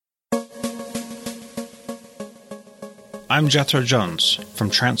I'm Jethro Jones from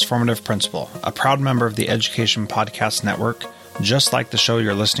Transformative Principal, a proud member of the Education Podcast Network, just like the show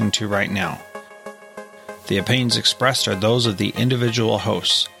you're listening to right now. The opinions expressed are those of the individual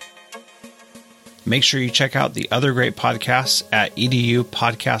hosts. Make sure you check out the other great podcasts at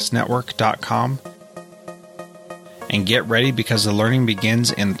edupodcastnetwork.com. And get ready because the learning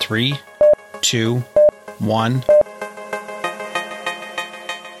begins in 3, 2, 1.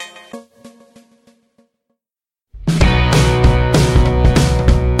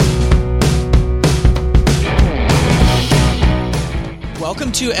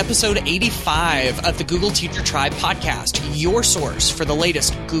 Welcome to episode 85 of the Google Teacher Tribe podcast, your source for the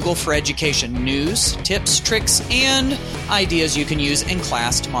latest Google for Education news, tips, tricks, and ideas you can use in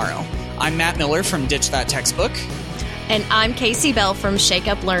class tomorrow. I'm Matt Miller from Ditch That Textbook. And I'm Casey Bell from Shake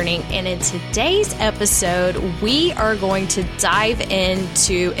Up Learning. And in today's episode, we are going to dive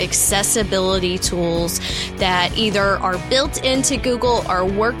into accessibility tools that either are built into Google or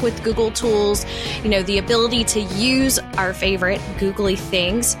work with Google tools. You know, the ability to use our favorite googly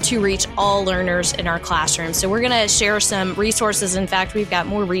things to reach all learners in our classroom. So we're going to share some resources. In fact, we've got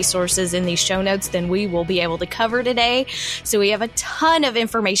more resources in these show notes than we will be able to cover today. So we have a ton of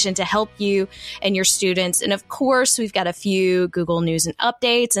information to help you and your students. And of course, we've got a few Google News and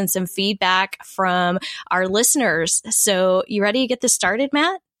updates and some feedback from our listeners. So you ready to get this started,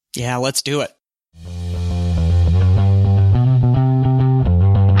 Matt? Yeah, let's do it.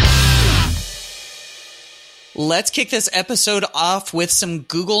 Let's kick this episode off with some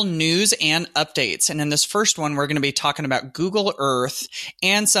Google News and updates. And in this first one, we're going to be talking about Google Earth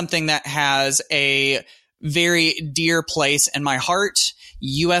and something that has a very dear place in my heart,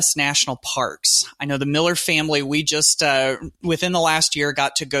 U.S. national parks. I know the Miller family, we just, within the last year,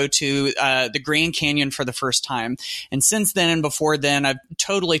 got to go to the Grand Canyon for the first time. And since then and before then, I've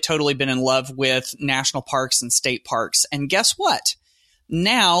totally been in love with national parks and state parks. And guess what?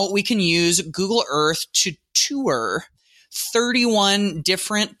 Now we can use Google Earth to tour 31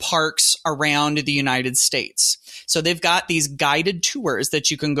 different parks around the United States. So they've got these guided tours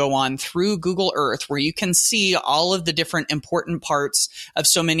that you can go on through Google Earth where you can see all of the different important parts of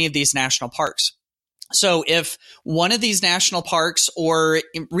so many of these national parks. So if one of these national parks or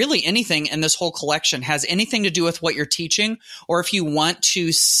really anything in this whole collection has anything to do with what you're teaching, or if you want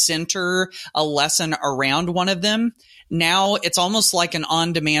to center a lesson around one of them, now it's almost like an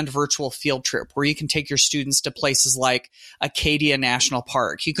on-demand virtual field trip where you can take your students to places like Acadia National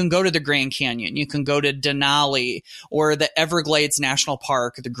Park. You can go to the Grand Canyon. You can go to Denali or the Everglades National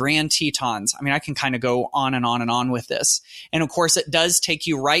Park, the Grand Tetons. I mean, I can kind of go on and on and on with this. And of course, it does take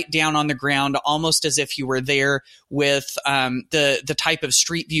you right down on the ground, almost as if you were there with the type of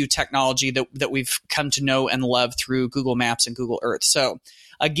street view technology that we've come to know and love through Google Maps and Google Earth. So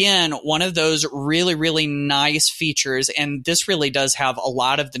again, one of those really nice features, and this really does have a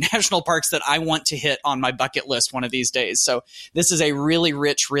lot of the national parks that I want to hit on my bucket list one of these days. So this is a really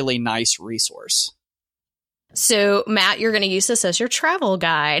rich, really nice resource. So, Matt, you're going to use this as your travel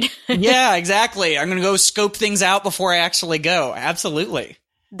guide. Yeah, exactly. I'm going to go scope things out before I actually go. Absolutely.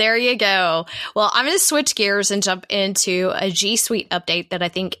 There you go. Well, I'm going to switch gears and jump into a G Suite update that I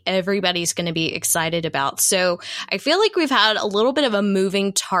think everybody's going to be excited about. So I feel like we've had a little bit of a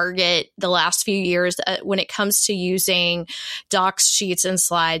moving target the last few years when it comes to using docs, sheets, and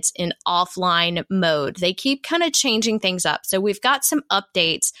slides in offline mode. They keep kind of changing things up. So we've got some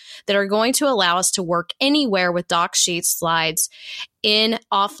updates that are going to allow us to work anywhere with docs, sheets, slides in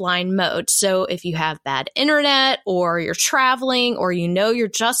offline mode. So if you have bad internet or you're traveling or you know you're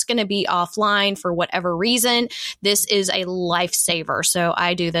just going to be offline for whatever reason, this is a lifesaver. So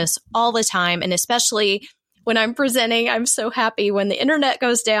I do this all the time. And especially when I'm presenting, I'm so happy when the internet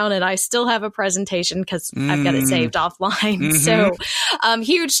goes down and I still have a presentation because I've got it saved offline. Mm-hmm. So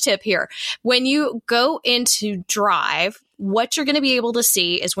huge tip here. When you go into Drive, what you're going to be able to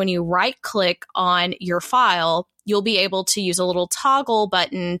see is when you right click on your file, you'll be able to use a little toggle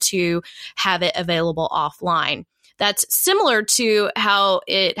button to have it available offline. That's similar to how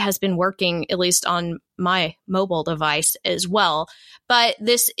it has been working, at least on my mobile device as well. But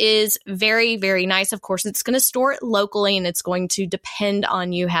this is very nice. Of course, it's going to store it locally, and it's going to depend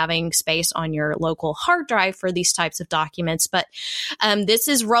on you having space on your local hard drive for these types of documents. But this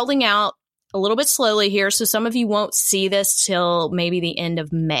is rolling out a little bit slowly here. So some of you won't see this till maybe the end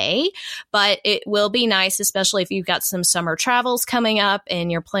of May, but it will be nice, especially if you've got some summer travels coming up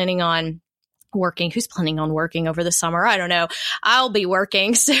and you're planning on working. Who's planning on working over the summer? I don't know. I'll be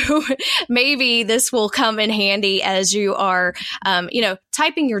working. So maybe this will come in handy as you are,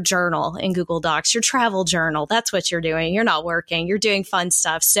 typing your journal in Google Docs, your travel journal. That's what you're doing. You're not working. You're doing fun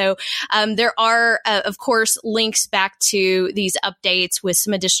stuff. So there are, of course, links back to these updates with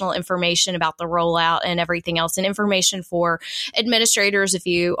some additional information about the rollout and everything else, and information for administrators. If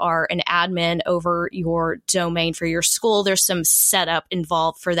you are an admin over your domain for your school, there's some setup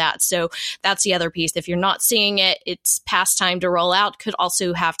involved for that. So that's the other piece. If you're not seeing it, it's past time to roll out. Could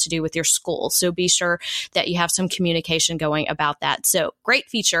also have to do with your school. So be sure that you have some communication going about that. So great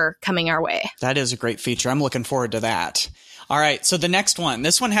feature coming our way. That is a great feature. I'm looking forward to that. All right. So the next one,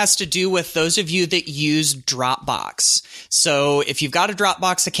 this one has to do with those of you that use Dropbox. So if you've got a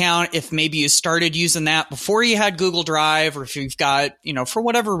Dropbox account, if maybe you started using that before you had Google Drive, or if you've got, for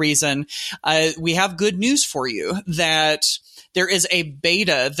whatever reason, we have good news for you that there is a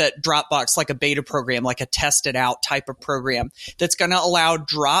beta that Dropbox, like a beta program, like a tested out type of program, that's going to allow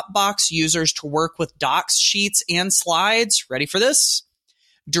Dropbox users to work with docs, sheets, and slides. Ready for this?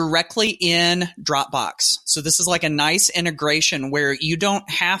 Directly in Dropbox. So this is like a nice integration where you don't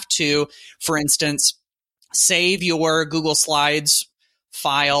have to, for instance, save your Google Slides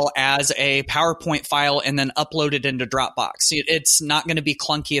file as a PowerPoint file and then upload it into Dropbox. It's not going to be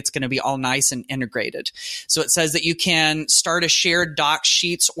clunky. It's going to be all nice and integrated. So it says that you can start a shared docs,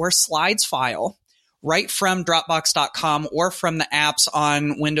 sheets, or slides file right from Dropbox.com or from the apps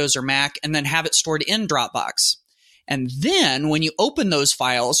on Windows or Mac, and then have it stored in Dropbox. And then when you open those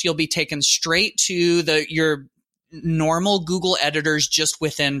files, you'll be taken straight to your normal Google editors just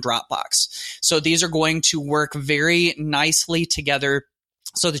within Dropbox. So these are going to work very nicely together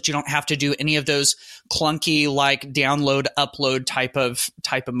so that you don't have to do any of those clunky, like download, upload type of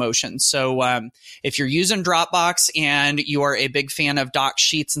motion. So if you're using Dropbox and you are a big fan of docs,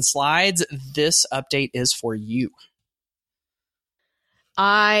 sheets, and slides, this update is for you.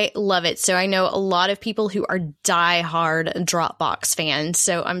 I love it. So I know a lot of people who are diehard Dropbox fans,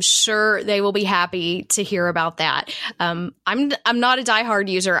 so I'm sure they will be happy to hear about that. I'm not a diehard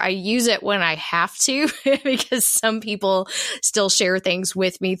user. I use it when I have to because some people still share things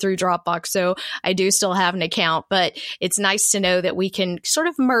with me through Dropbox. So I do still have an account, but it's nice to know that we can sort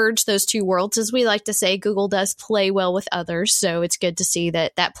of merge those two worlds. As we like to say, Google does play well with others. So it's good to see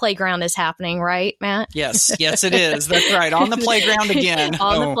that playground is happening, right, Matt? Yes, it is. That's right. On the playground again.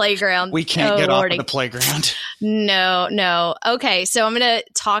 The playground. We can't get off of the playground. No. Okay, so I'm going to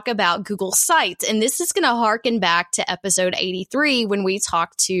talk about Google Sites, and this is going to harken back to episode 83 when we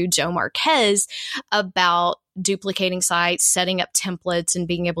talked to Joe Marquez about duplicating sites, setting up templates, and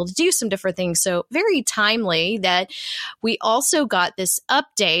being able to do some different things. So very timely that we also got this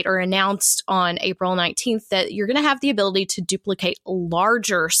update, or announced on April 19th, that you're going to have the ability to duplicate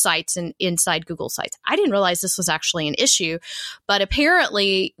larger sites inside Google Sites. I didn't realize this was actually an issue, but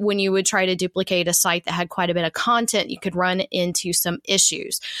apparently when you would try to duplicate a site that had quite a bit of content, you could run into some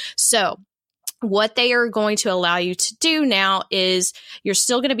issues. So what they are going to allow you to do now is you're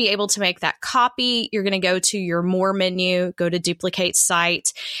still going to be able to make that copy. You're going to go to your More menu, go to Duplicate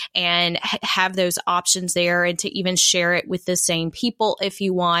Site, and have those options there, and to even share it with the same people if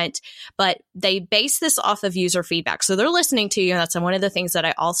you want. But they base this off of user feedback. So they're listening to you. And that's one of the things that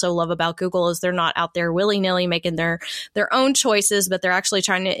I also love about Google is they're not out there willy-nilly making their own choices, but they're actually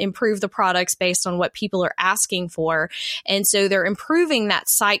trying to improve the products based on what people are asking for. And so they're improving that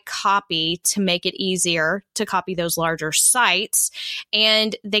site copy to make it easier to copy those larger sites.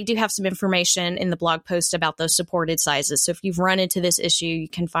 And they do have some information in the blog post about those supported sizes. So if you've run into this issue, you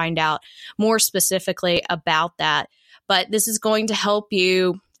can find out more specifically about that. But this is going to help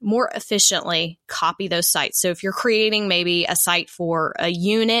you more efficiently copy those sites. So if you're creating maybe a site for a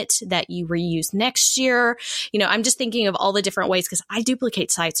unit that you reuse next year, I'm just thinking of all the different ways, because I duplicate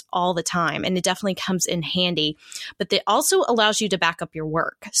sites all the time and it definitely comes in handy. But it also allows you to back up your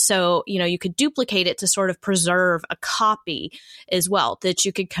work. So, you could duplicate it to sort of preserve a copy as well that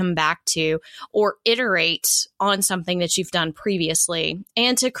you could come back to, or iterate on something that you've done previously,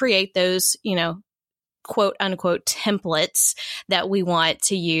 and to create those, quote unquote templates that we want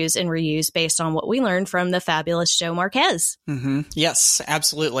to use and reuse based on what we learned from the fabulous Joe Marquez. Mm-hmm. Yes,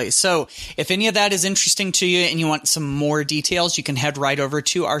 absolutely. So if any of that is interesting to you and you want some more details, you can head right over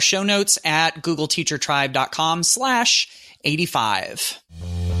to our show notes at googleteachertribe.com/85.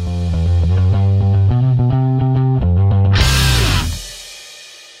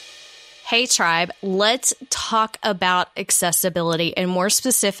 Hey Tribe, let's talk about accessibility, and more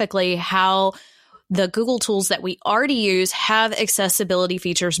specifically how the Google tools that we already use have accessibility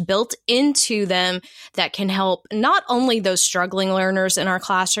features built into them that can help not only those struggling learners in our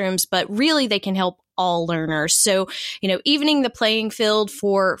classrooms, but really they can help all learners. So, evening the playing field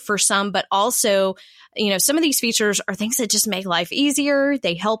for some, but also, some of these features are things that just make life easier.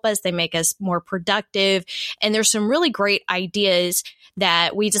 They help us, they make us more productive. And there's some really great ideas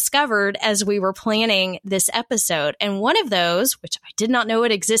that we discovered as we were planning this episode. And one of those, which I did not know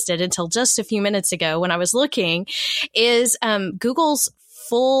it existed until just a few minutes ago when I was looking, is Google's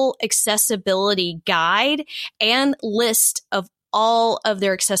full accessibility guide and list of all of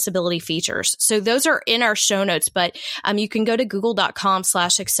their accessibility features. So those are in our show notes, but you can go to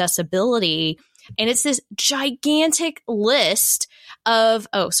google.com/accessibility. And it's this gigantic list of,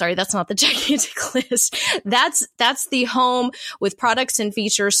 that's not the gigantic list. That's the home with products and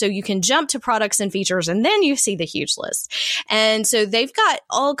features. So you can jump to products and features and then you see the huge list. And so they've got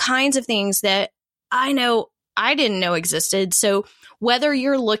all kinds of things that I didn't know existed. So whether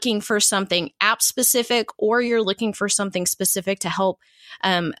you're looking for something app specific or you're looking for something specific to help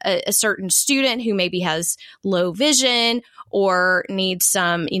a certain student who maybe has low vision or needs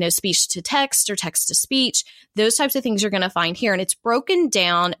some, speech to text or text to speech, those types of things you're going to find here. And it's broken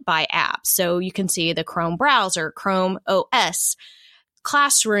down by app. So you can see the Chrome browser, Chrome OS,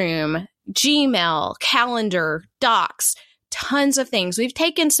 Classroom, Gmail, Calendar, Docs, tons of things. We've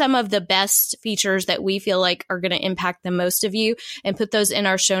taken some of the best features that we feel like are going to impact the most of you and put those in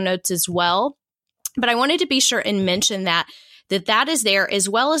our show notes as well. But I wanted to be sure and mention that is there, as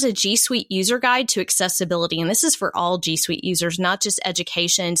well as a G Suite user guide to accessibility. And this is for all G Suite users, not just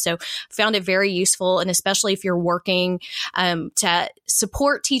education. So found it very useful. And especially if you're working to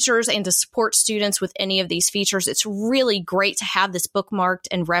support teachers and to support students with any of these features, it's really great to have this bookmarked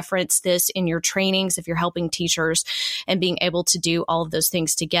and reference this in your trainings if you're helping teachers and being able to do all of those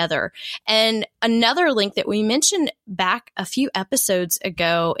things together. And another link that we mentioned back a few episodes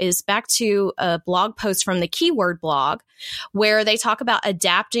ago is back to a blog post from the Keyword blog, where they talk about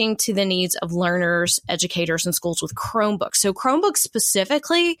adapting to the needs of learners, educators, and schools with Chromebooks. So Chromebooks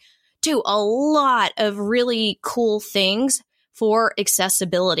specifically do a lot of really cool things for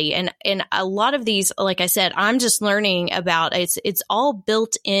accessibility. And a lot of these, like I said, I'm just learning about. It's all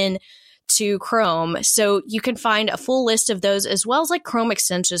built in to Chrome. So you can find a full list of those, as well as like Chrome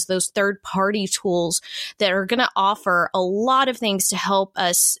extensions, those third-party tools that are going to offer a lot of things to help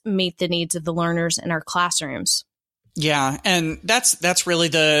us meet the needs of the learners in our classrooms. Yeah. And that's really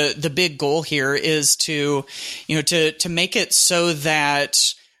the big goal here is to make it so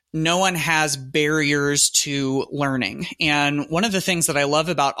that no one has barriers to learning. And one of the things that I love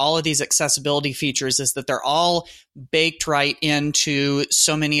about all of these accessibility features is that they're all baked right into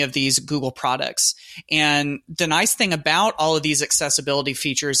so many of these Google products. And the nice thing about all of these accessibility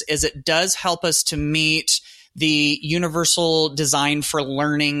features is it does help us to meet the Universal Design for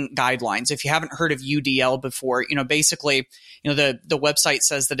Learning guidelines. If you haven't heard of UDL before, basically, the website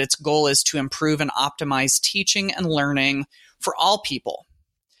says that its goal is to improve and optimize teaching and learning for all people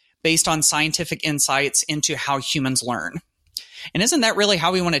based on scientific insights into how humans learn. And isn't that really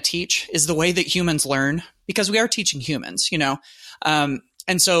how we want to teach, is the way that humans learn? Because we are teaching humans,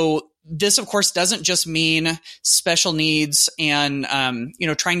 and so this, of course, doesn't just mean special needs and,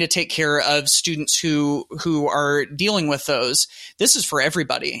 trying to take care of students who are dealing with those. This is for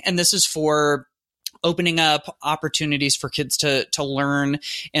everybody. And this is for opening up opportunities for kids to learn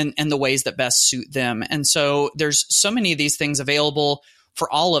in the ways that best suit them. And so there's so many of these things available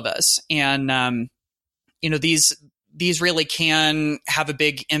for all of us. And, these really can have a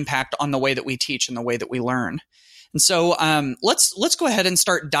big impact on the way that we teach and the way that we learn. And so let's go ahead and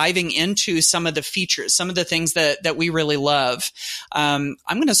start diving into some of the features, some of the things that we really love. I'm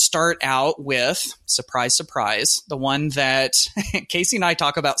going to start out with, surprise, surprise, the one that Casey and I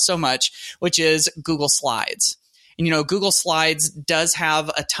talk about so much, which is Google Slides. And, Google Slides does have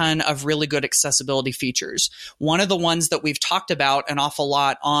a ton of really good accessibility features. One of the ones that we've talked about an awful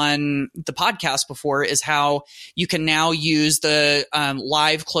lot on the podcast before is how you can now use the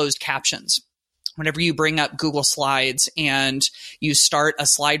live closed captions. Whenever you bring up Google Slides and you start a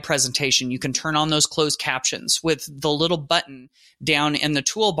slide presentation, you can turn on those closed captions with the little button down in the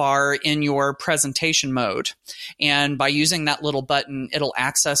toolbar in your presentation mode. And by using that little button, it'll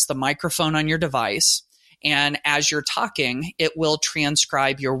access the microphone on your device. And as you're talking, it will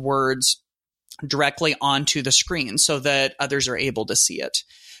transcribe your words directly onto the screen so that others are able to see it.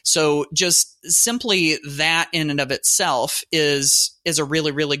 So just simply that in and of itself is a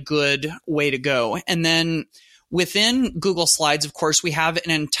really, really good way to go. And then within Google Slides, of course, we have an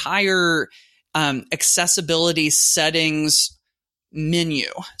entire accessibility settings menu.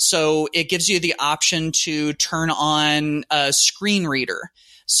 So it gives you the option to turn on a screen reader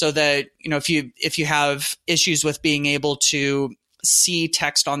so that, if you have issues with being able to see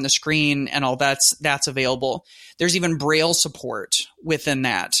text on the screen and all that's available. There's even Braille support within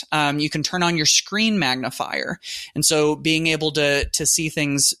that. You can turn on your screen magnifier. And so being able to see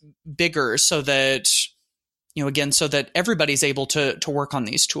things bigger so that, so that everybody's able to work on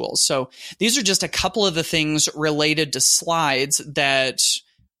these tools. So these are just a couple of the things related to slides that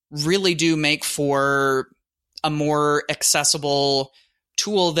really do make for a more accessible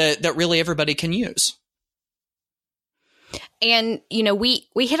tool that really everybody can use. And, we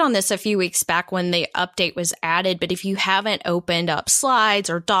hit on this a few weeks back when the update was added, but if you haven't opened up slides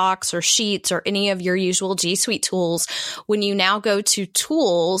or docs or sheets or any of your usual G Suite tools, when you now go to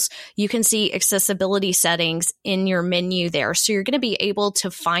tools, you can see accessibility settings in your menu there. So you're going to be able to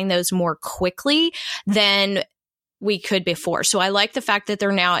find those more quickly than we could before. So I like the fact that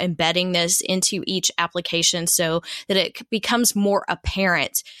they're now embedding this into each application so that it becomes more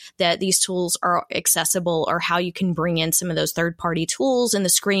apparent that these tools are accessible, or how you can bring in some of those third-party tools and the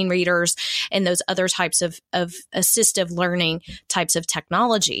screen readers and those other types of assistive learning types of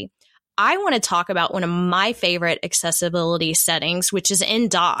technology. I want to talk about one of my favorite accessibility settings, which is in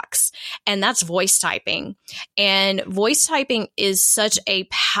docs, and that's voice typing. And voice typing is such a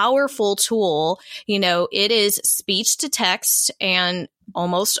powerful tool. It is speech to text, and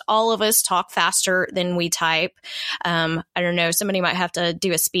almost all of us talk faster than we type. I don't know. Somebody might have to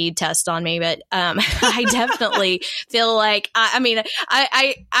do a speed test on me, but I definitely feel like,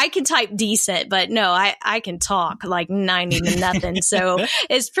 I can type decent, but no, I can talk like 90 to nothing. So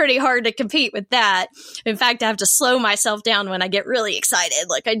it's pretty hard to compete with that. In fact, I have to slow myself down when I get really excited,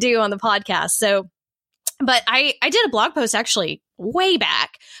 like I do on the podcast. But I did a blog post actually way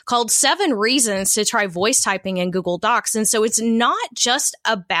back called 7 Reasons to Try Voice Typing in Google Docs. And so it's not just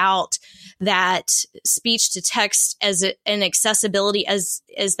about that speech to text as an accessibility as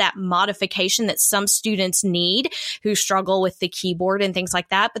that modification that some students need who struggle with the keyboard and things like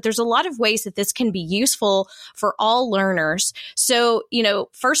that. But there's a lot of ways that this can be useful for all learners. So,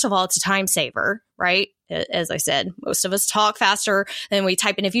 first of all, it's a time saver, right? As I said, most of us talk faster than we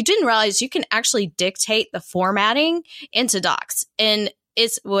type. And if you didn't realize, you can actually dictate the formatting into docs. And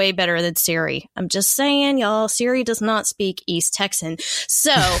it's way better than Siri. I'm just saying, y'all, Siri does not speak East Texan.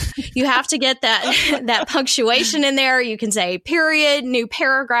 So you have to get that punctuation in there. You can say period, new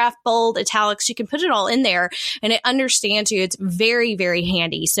paragraph, bold, italics. You can put it all in there and it understands you. It's very, very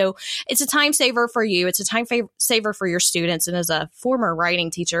handy. So it's a time saver for you. It's a time saver for your students. And as a former writing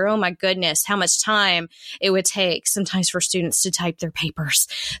teacher, oh my goodness, how much time it would take sometimes for students to type their papers.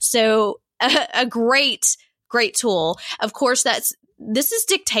 So a great tool. Of course, this is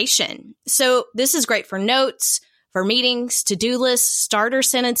dictation. So this is great for notes, for meetings, to-do lists, starter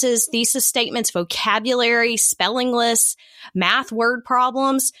sentences, thesis statements, vocabulary, spelling lists, math word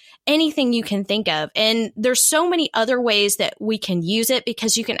problems, anything you can think of. And there's so many other ways that we can use it,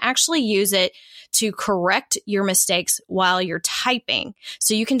 because you can actually use it to correct your mistakes while you're typing.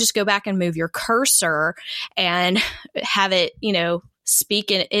 So you can just go back and move your cursor and have it,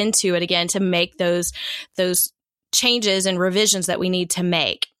 speak into it again to make those changes and revisions that we need to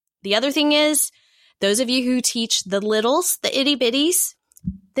make. The other thing is, those of you who teach the littles, the itty bitties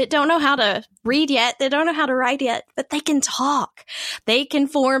that don't know how to read yet, they don't know how to write yet, but they can talk. They can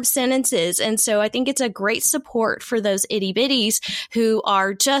form sentences. And so I think it's a great support for those itty bitties who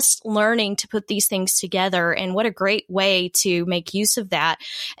are just learning to put these things together. And what a great way to make use of that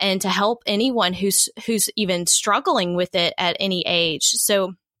and to help anyone who's even struggling with it at any age.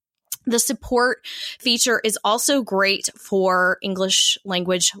 So the support feature is also great for English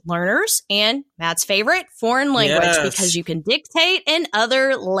language learners and Matt's favorite, foreign language, because you can dictate in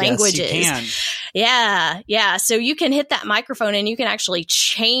other languages. Yes, you can. Yeah. So you can hit that microphone and you can actually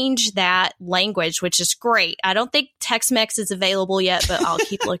change that language, which is great. I don't think Tex-Mex is available yet, but I'll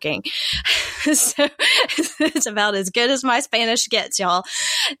keep looking. So it's about as good as my Spanish gets, y'all.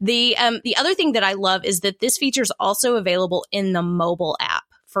 The other thing that I love is that this feature is also available in the mobile app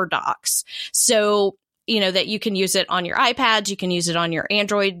for docs. So, that you can use it on your iPads, you can use it on your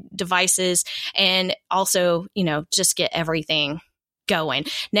Android devices, and also, just get everything going.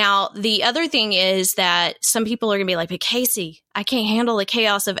 Now, the other thing is that some people are going to be like, but Casey, I can't handle the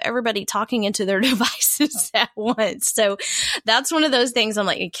chaos of everybody talking into their devices at once. So that's one of those things I'm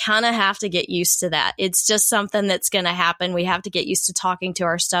like, you kind of have to get used to that. It's just something that's going to happen. We have to get used to talking to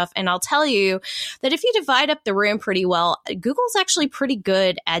our stuff. And I'll tell you that if you divide up the room pretty well, Google's actually pretty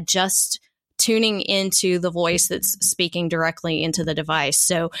good at just tuning into the voice that's speaking directly into the device.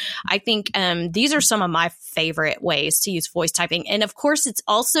 So I think these are some of my favorite ways to use voice typing. And of course, it's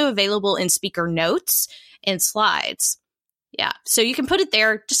also available in speaker notes and slides. Yeah. So you can put it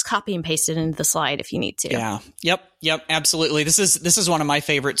there, just copy and paste it into the slide if you need to. Yeah. Yep. Absolutely. This is one of my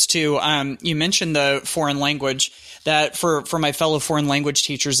favorites too. You mentioned the foreign language. That for my fellow foreign language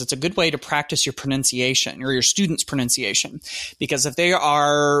teachers, it's a good way to practice your pronunciation or your students' pronunciation, because if they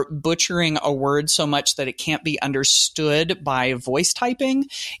are butchering a word so much that it can't be understood by voice typing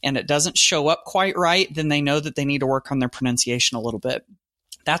and it doesn't show up quite right, then they know that they need to work on their pronunciation a little bit.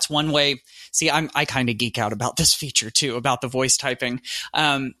 That's one way. See, I kind of geek out about this feature too, about the voice typing.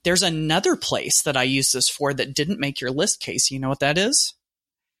 There's another place that I use this for that didn't make your list, Casey. You know what that is?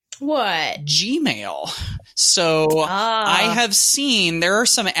 What? Gmail. So I have seen there are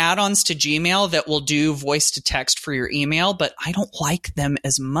some add-ons to Gmail that will do voice to text for your email, but I don't like them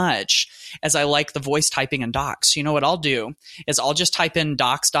as much as I like the voice typing in Docs. You know what I'll do is I'll just type in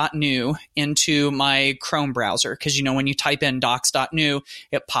docs.new into my Chrome browser, because you know when you type in docs.new,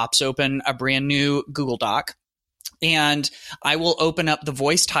 it pops open a brand new Google Doc. And I will open up the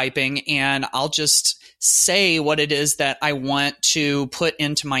voice typing and I'll just say what it is that I want to put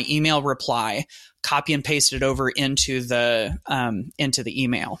into my email reply, copy and paste it over into the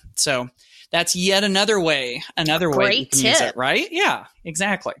email. So that's yet another way you can use it, right? Yeah,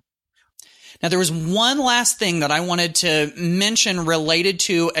 exactly. Now, there was one last thing that I wanted to mention related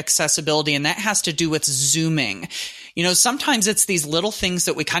to accessibility, and that has to do with Zooming. You know, sometimes it's these little things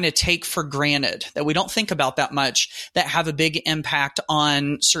that we kind of take for granted that we don't think about that much that have a big impact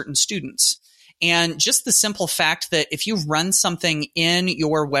on certain students. And just the simple fact that if you run something in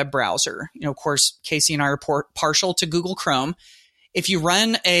your web browser, you know, of course, Casey and I are partial to Google Chrome. If you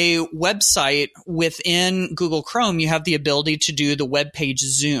run a website within Google Chrome, you have the ability to do the web page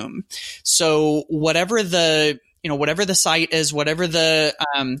zoom. So whatever the site is, whatever the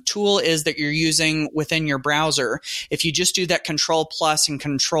tool is that you're using within your browser, if you just do that Control plus and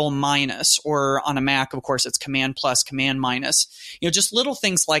Control minus, or on a Mac, of course, it's Command plus, Command minus, you know, just little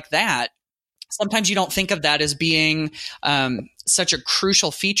things like that. Sometimes you don't think of that as being such a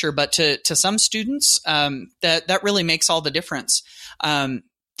crucial feature, but to some students, that really makes all the difference.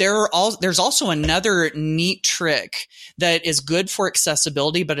 There's also another neat trick that is good for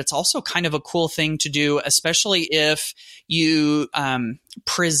accessibility, but it's also kind of a cool thing to do, especially if you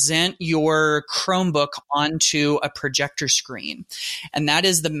present your Chromebook onto a projector screen. And that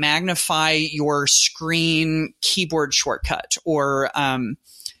is the magnify your screen keyboard shortcut, or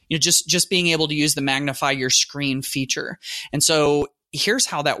you know, just being able to use the magnify your screen feature. And so here's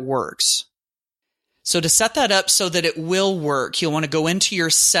how that works. So to set that up so that it will work, you'll want to go into your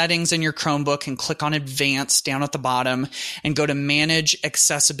settings in your Chromebook and click on Advanced down at the bottom and go to Manage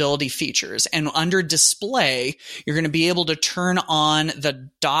Accessibility Features. And under Display, you're going to be able to turn on the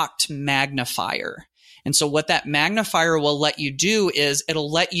docked magnifier. And so what that magnifier will let you do is it'll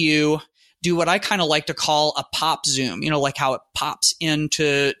let you do what I kind of like to call a pop zoom, you know, like how it pops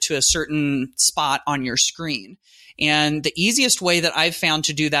into a certain spot on your screen. And the easiest way that I've found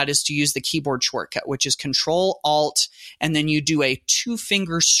to do that is to use the keyboard shortcut, which is Control Alt, and then you do a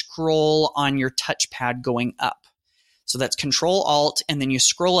 2-finger scroll on your touchpad going up. So that's Control Alt, and then you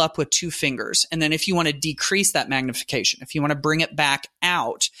scroll up with 2 fingers. And then if you want to decrease that magnification, if you want to bring it back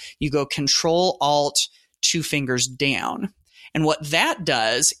out, you go Control Alt, 2 fingers down. And what that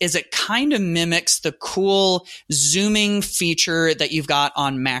does is it kind of mimics the cool zooming feature that you've got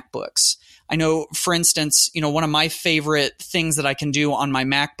on MacBooks. I know, for instance, you know, one of my favorite things that I can do on my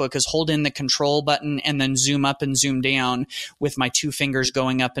MacBook is hold in the control button and then zoom up and zoom down with my 2 fingers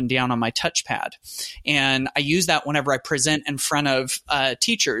going up and down on my touchpad. And I use that whenever I present in front of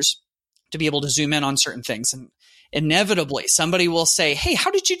teachers to be able to zoom in on certain things. And inevitably, somebody will say, "Hey,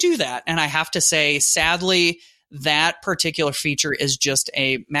 how did you do that?" And I have to say, sadly, that particular feature is just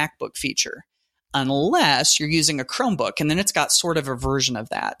a MacBook feature, unless you're using a Chromebook, and then it's got sort of a version of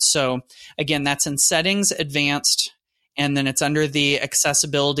that. So again, that's in Settings, Advanced, and then it's under the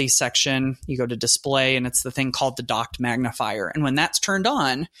Accessibility section. You go to Display, and it's the thing called the docked magnifier. And when that's turned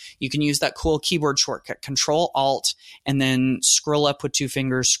on, you can use that cool keyboard shortcut, Control Alt, and then scroll up with 2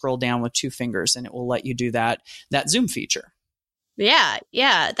 fingers, scroll down with 2 fingers, and it will let you do that zoom feature. Yeah,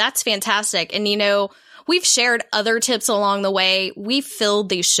 that's fantastic. And, you know, we've shared other tips along the way. We filled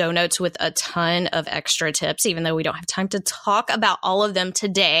these show notes with a ton of extra tips, even though we don't have time to talk about all of them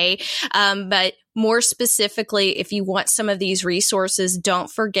today. But more specifically, if you want some of these resources, don't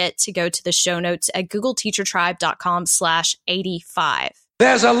forget to go to the show notes at googleteachertribe.com/85.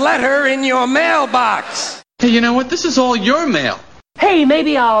 There's a letter in your mailbox. Hey, you know what? This is all your mail. Hey,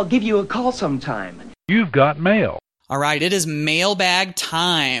 maybe I'll give you a call sometime. You've got mail. All right, it is mailbag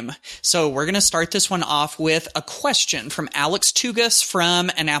time. So we're going to start this one off with a question from Alex Tugas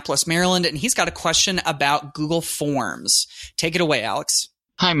from Annapolis, Maryland, and he's got a question about Google Forms. Take it away, Alex.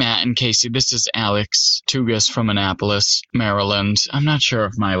 Hi, Matt and Casey. This is Alex Tugas from Annapolis, Maryland. I'm not sure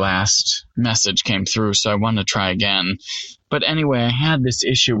if my last message came through, so I want to try again. But anyway, I had this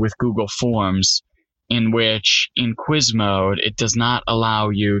issue with Google Forms in which, in quiz mode, it does not allow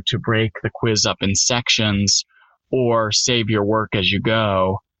you to break the quiz up in sections or save your work as you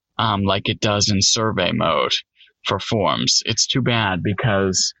go, like it does in survey mode for forms. It's too bad,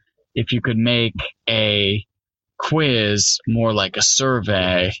 because if you could make a quiz more like a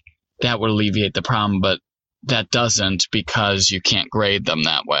survey, that would alleviate the problem, but that doesn't, because you can't grade them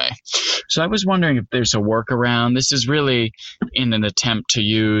that way. So I was wondering if there's a workaround. This is really in an attempt to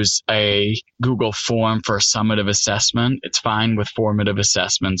use a Google form for summative assessment. It's fine with formative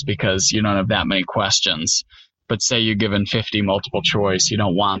assessments because you don't have that many questions. But say you're given 50 multiple choice, you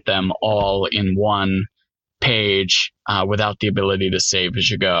don't want them all in one page without the ability to save as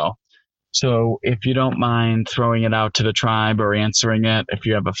you go. So if you don't mind throwing it out to the tribe or answering it, if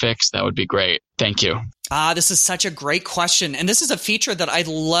you have a fix, that would be great. Thank you. This is such a great question. And this is a feature that I'd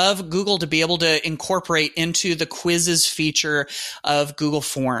love Google to be able to incorporate into the quizzes feature of Google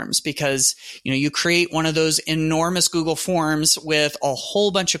Forms, because, you create one of those enormous Google Forms with a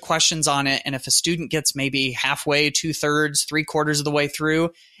whole bunch of questions on it. And if a student gets maybe halfway, 2/3, 3/4 of the way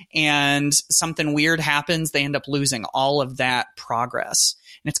through, and something weird happens, they end up losing all of that progress.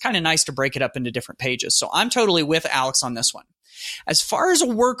 And it's kind of nice to break it up into different pages. So I'm totally with Alex on this one. As far as a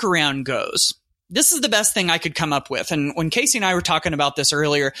workaround goes, this is the best thing I could come up with. And when Casey and I were talking about this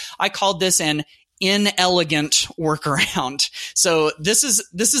earlier, I called this an inelegant workaround. So this is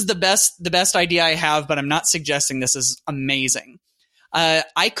the best idea I have, but I'm not suggesting this is amazing.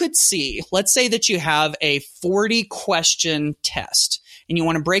 I could see, let's say that you have a 40 question test and you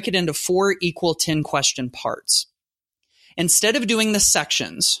want to break it into 4 equal 10 question parts. Instead of doing the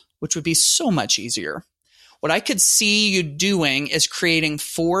sections, which would be so much easier, what I could see you doing is creating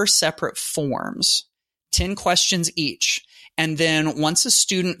 4 separate forms, 10 questions each. And then once a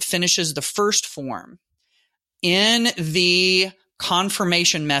student finishes the first form, in the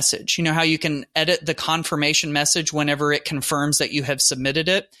confirmation message, you know how you can edit the confirmation message whenever it confirms that you have submitted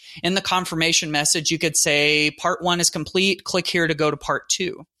it? In the confirmation message, you could say, part 1 is complete, click here to go to part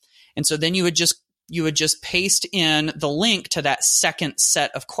 2. And so then you would just paste in the link to that second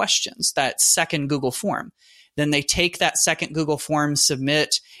set of questions, that second Google form. Then they take that second Google form,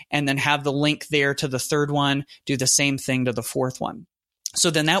 submit, and then have the link there to the third one, do the same thing to the fourth one. So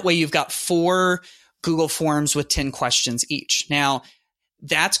then that way you've got 4 Google Forms with 10 questions each. Now,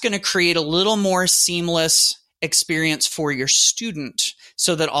 that's going to create a little more seamless experience for your student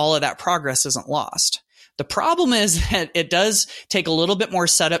so that all of that progress isn't lost. The problem is that it does take a little bit more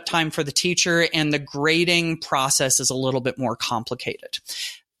setup time for the teacher, and the grading process is a little bit more complicated.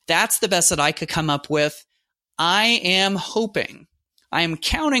 That's the best that I could come up with. I am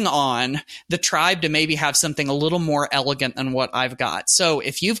counting on the tribe to maybe have something a little more elegant than what I've got. So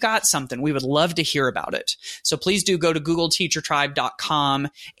if you've got something, we would love to hear about it. So please do go to googleteachertribe.com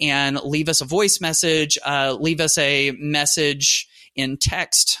and leave us a voice message, leave us a message in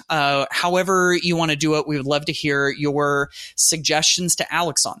text. However you want to do it, we would love to hear your suggestions to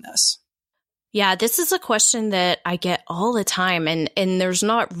Alex on this. Yeah, this is a question that I get all the time, and there's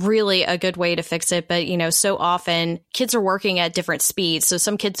not really a good way to fix it. But, so often kids are working at different speeds. So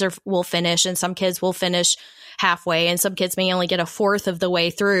some kids will finish and some kids will finish halfway, and some kids may only get a fourth of the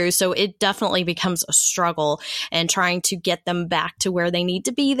way through. So it definitely becomes a struggle, and trying to get them back to where they need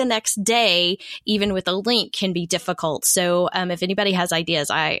to be the next day, even with a link, can be difficult. So if anybody has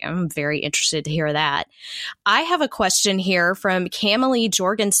ideas, I am very interested to hear that. I have a question here from Camilee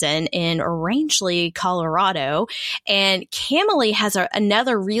Jorgensen in Rangeley, Colorado. And Camilee has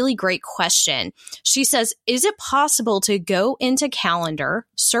another really great question. She says, is it possible to go into Calendar,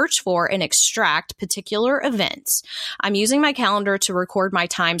 search for and extract particular events? I'm using my calendar to record my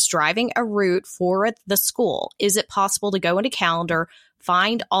times driving a route for the school. Is it possible to go into Calendar,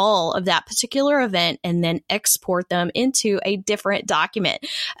 find all of that particular event, and then export them into a different document?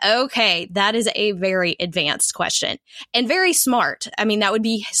 Okay, that is a very advanced question and very smart. I mean, that would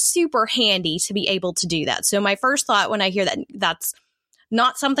be super handy to be able to do that. So my first thought when I hear that, that's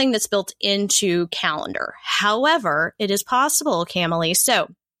not something that's built into Calendar. However, it is possible, Camilee. So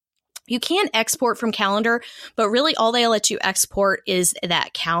you can export from Calendar, but really all they let you export is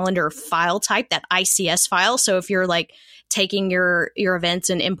that Calendar file type, that ICS file. So if you're like taking your events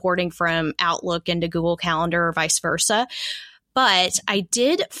and importing from Outlook into Google Calendar or vice versa. But I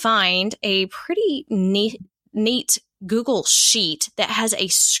did find a pretty neat Google Sheet that has a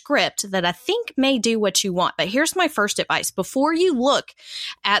script that I think may do what you want. But here's my first advice. Before you look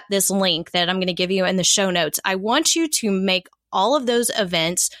at this link that I'm going to give you in the show notes, I want you to make all of those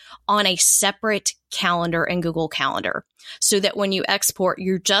events on a separate calendar in Google Calendar, so that when you export,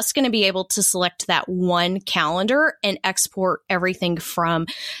 you're just going to be able to select that one calendar and export everything from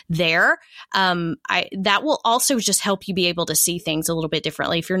there. That will also just help you be able to see things a little bit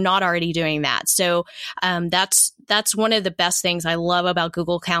differently if you're not already doing that. So that's one of the best things I love about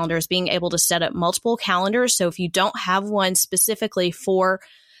Google Calendar, is being able to set up multiple calendars. So if you don't have one specifically for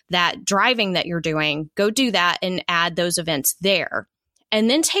that driving that you're doing, go do that and add those events there. And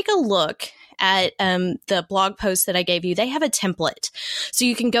then take a look at the blog post that I gave you. They have a template. So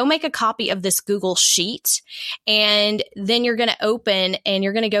you can go make a copy of this Google Sheet, and then you're going to open and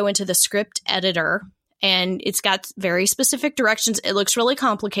you're going to go into the script editor, and it's got very specific directions. It looks really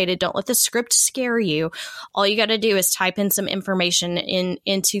complicated. Don't let the script scare you. All you got to do is type in some information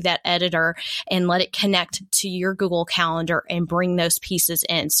into that editor and let it connect to your Google Calendar and bring those pieces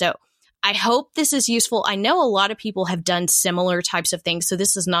in. So I hope this is useful. I know a lot of people have done similar types of things, so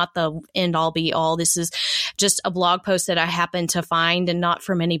this is not the end all be all. This is just a blog post that I happen to find, and not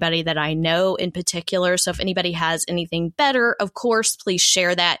from anybody that I know in particular. So if anybody has anything better, of course, please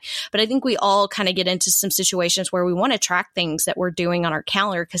share that. But I think we all kind of get into some situations where we want to track things that we're doing on our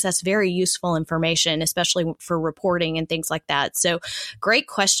calendar, because that's very useful information, especially for reporting and things like that. So great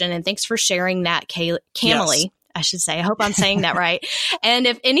question, and thanks for sharing that, Camille. Yes. I should say. I hope I'm saying that right. And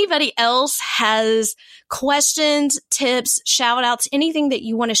if anybody else has questions, tips, shout outs, anything that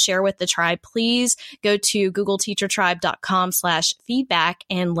you want to share with the tribe, please go to googleteachertribe.com/feedback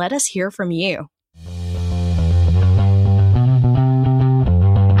and let us hear from you.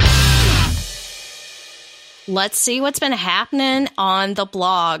 Let's see what's been happening on the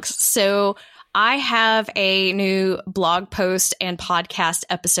blogs. So I have a new blog post and podcast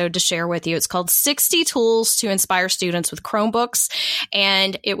episode to share with you. It's called 60 Tools to Inspire Students with Chromebooks.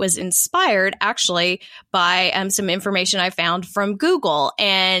 And it was inspired actually by some information I found from Google.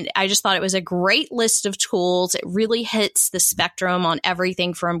 And I just thought it was a great list of tools. It really hits the spectrum on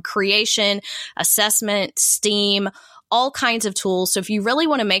everything from creation, assessment, STEAM, all kinds of tools. So if you really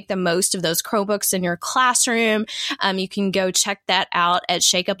want to make the most of those Chromebooks in your classroom, you can go check that out at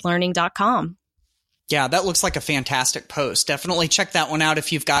shakeuplearning.com. Yeah, that looks like a fantastic post. Definitely check that one out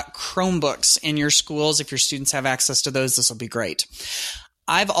if you've got Chromebooks in your schools. If your students have access to those, this will be great.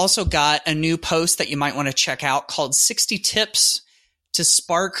 I've also got a new post that you might want to check out called 60 Tips to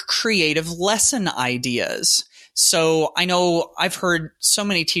Spark Creative Lesson Ideas. So I know I've heard so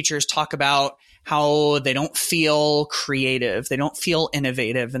many teachers talk about how they don't feel creative, they don't feel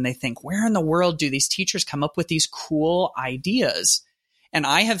innovative, and they think, where in the world do these teachers come up with these cool ideas? And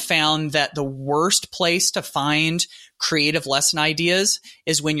I have found that the worst place to find creative lesson ideas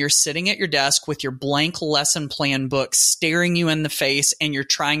is when you're sitting at your desk with your blank lesson plan book staring you in the face and you're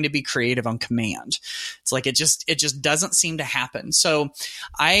trying to be creative on command. It's like it just doesn't seem to happen. So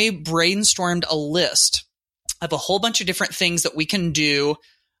I brainstormed a list of a whole bunch of different things that we can do,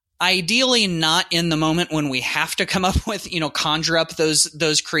 ideally not in the moment when we have to come up with, conjure up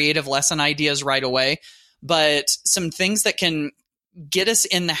those creative lesson ideas right away, but some things that can get us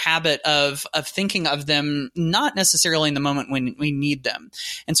in the habit of thinking of them, not necessarily in the moment when we need them.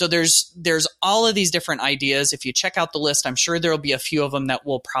 And so there's all of these different ideas. If you check out the list, I'm sure there'll be a few of them that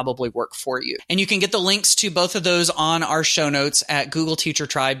will probably work for you. And you can get the links to both of those on our show notes at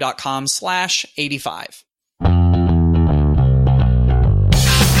googleteachertribe.com/85.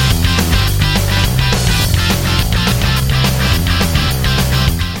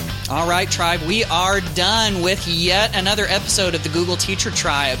 All right, Tribe, we are done with yet another episode of the Google Teacher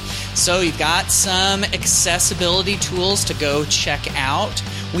Tribe. So you've got some accessibility tools to go check out.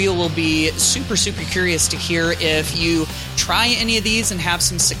 We will be super, super curious to hear if you try any of these and have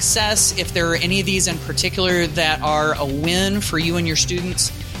some success. If there are any of these in particular that are a win for you and your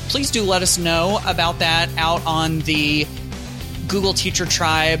students, please do let us know about that out on the Google Teacher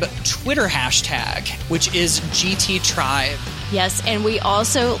Tribe Twitter hashtag, which is GTTribe. Yes, and we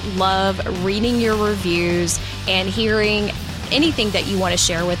also love reading your reviews and hearing anything that you want to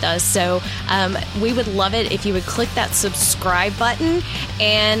share with us. So we would love it if you would click that subscribe button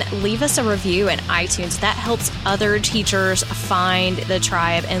and leave us a review in iTunes. That helps other teachers find the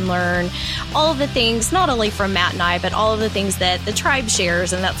tribe and learn all of the things, not only from Matt and I, but all of the things that the tribe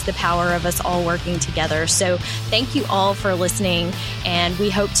shares. And that's the power of us all working together. So thank you all for listening, and we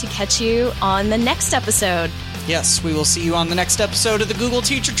hope to catch you on the next episode. Yes, we will see you on the next episode of the Google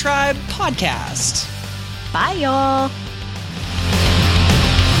Teacher Tribe podcast. Bye, y'all.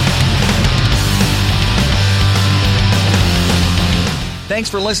 Thanks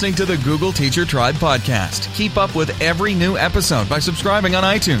for listening to the Google Teacher Tribe podcast. Keep up with every new episode by subscribing on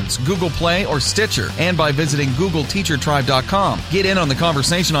iTunes, Google Play, or Stitcher, and by visiting GoogleTeacherTribe.com. Get in on the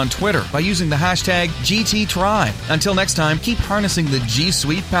conversation on Twitter by using the hashtag GTTribe. Until next time, keep harnessing the G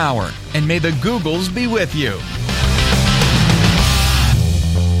Suite power, and may the Googles be with you.